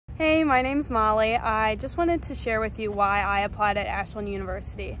Hey, my name's Molly. I just wanted to share with you why I applied at Ashland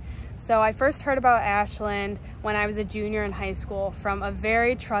University. So I first heard about Ashland when I was a junior in high school from a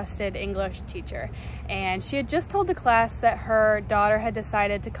very trusted English teacher. And she had just told the class that her daughter had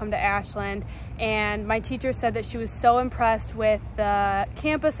decided to come to Ashland, and my teacher said that she was so impressed with the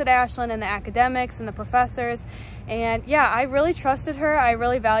campus at Ashland and the academics and the professors. And yeah, I really trusted her. I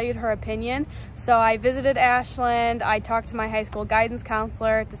really valued her opinion. So I visited Ashland, I talked to my high school guidance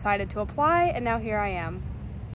counselor, decided to apply, and now here I am.